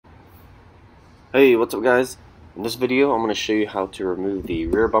Hey, what's up guys? In this video I'm going to show you how to remove the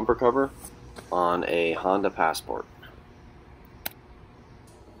rear bumper cover on a Honda Passport.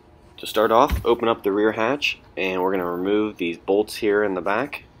 To start off, open up the rear hatch and we're going to remove these bolts here in the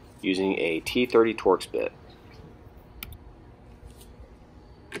back using a T30 Torx bit.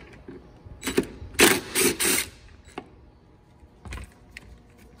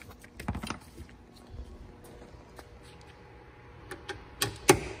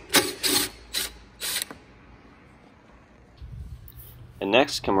 And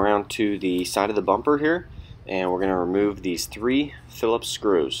next, come around to the side of the bumper here, and we're going to remove these 3 Phillips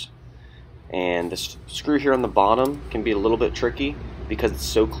screws. And this screw here on the bottom can be a little bit tricky because it's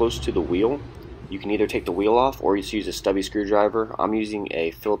so close to the wheel. You can either take the wheel off or just use a stubby screwdriver. I'm using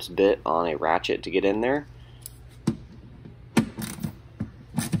a Phillips bit on a ratchet to get in there.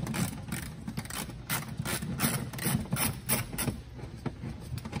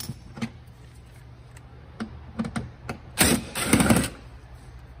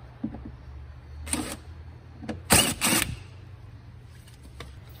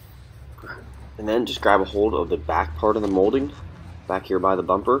 And then just grab a hold of the back part of the molding, back here by the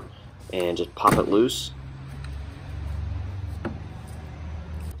bumper, and just pop it loose.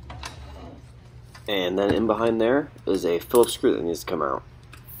 And then in behind there is a Phillips screw that needs to come out.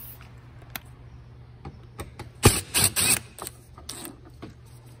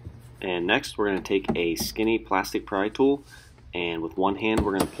 And next we're going to take a skinny plastic pry tool, and with one hand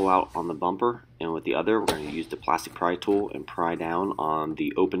we're going to pull out on the bumper, and with the other we're going to use the plastic pry tool and pry down on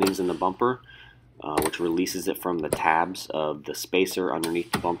the openings in the bumper, which releases it from the tabs of the spacer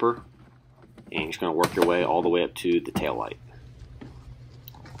underneath the bumper. And you're just going to work your way all the way up to the tail light.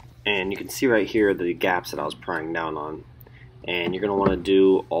 And you can see right here the gaps that I was prying down on. And you're going to want to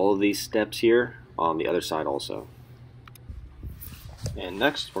do all of these steps here on the other side also. And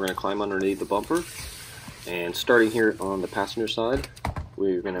next we're going to climb underneath the bumper, and starting here on the passenger side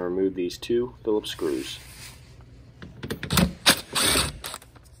we're going to remove these 2 Phillips screws.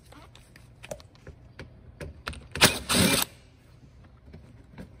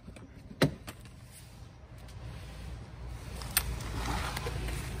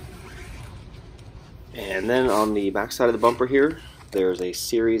 And then on the back side of the bumper here, there's a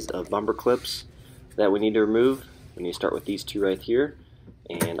series of bumper clips that we need to remove. We need to start with these 2 right here,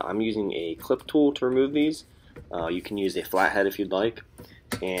 and I'm using a clip tool to remove these. You can use a flathead if you'd like,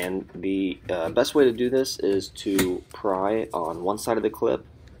 and the best way to do this is to pry on one side of the clip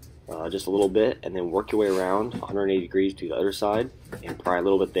just a little bit, and then work your way around 180 degrees to the other side and pry a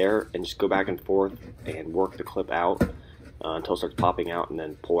little bit there, and just go back and forth and work the clip out until it starts popping out, and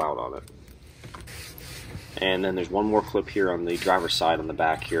then pull out on it. And then there's one more clip here on the driver's side on the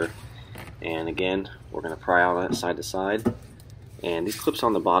back here, and again we're going to pry out on it side to side. And these clips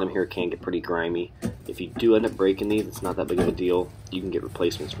on the bottom here can get pretty grimy. If you do end up breaking these, it's not that big of a deal. You can get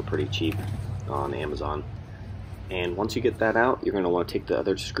replacements for pretty cheap on Amazon. And once you get that out, you're going to want to take the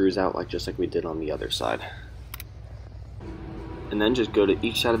other screws out just like we did on the other side. And then just go to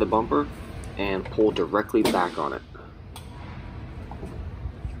each side of the bumper and pull directly back on it.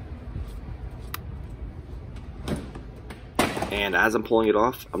 And as I'm pulling it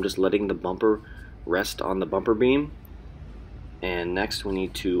off, I'm just letting the bumper rest on the bumper beam. And next we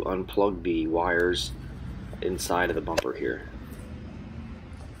need to unplug the wires inside of the bumper here.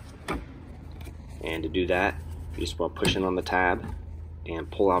 And to do that, you just want to push in on the tab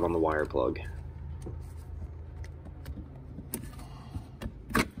and pull out on the wire plug.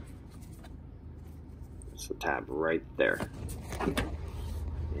 It's the tab right there.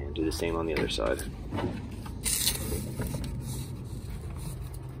 And do the same on the other side.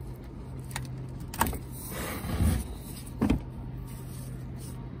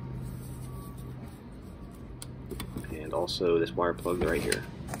 And also this wire plug right here.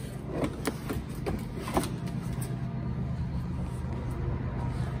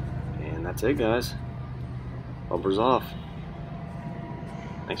 And that's it guys. Bumper's off.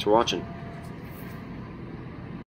 Thanks for watching.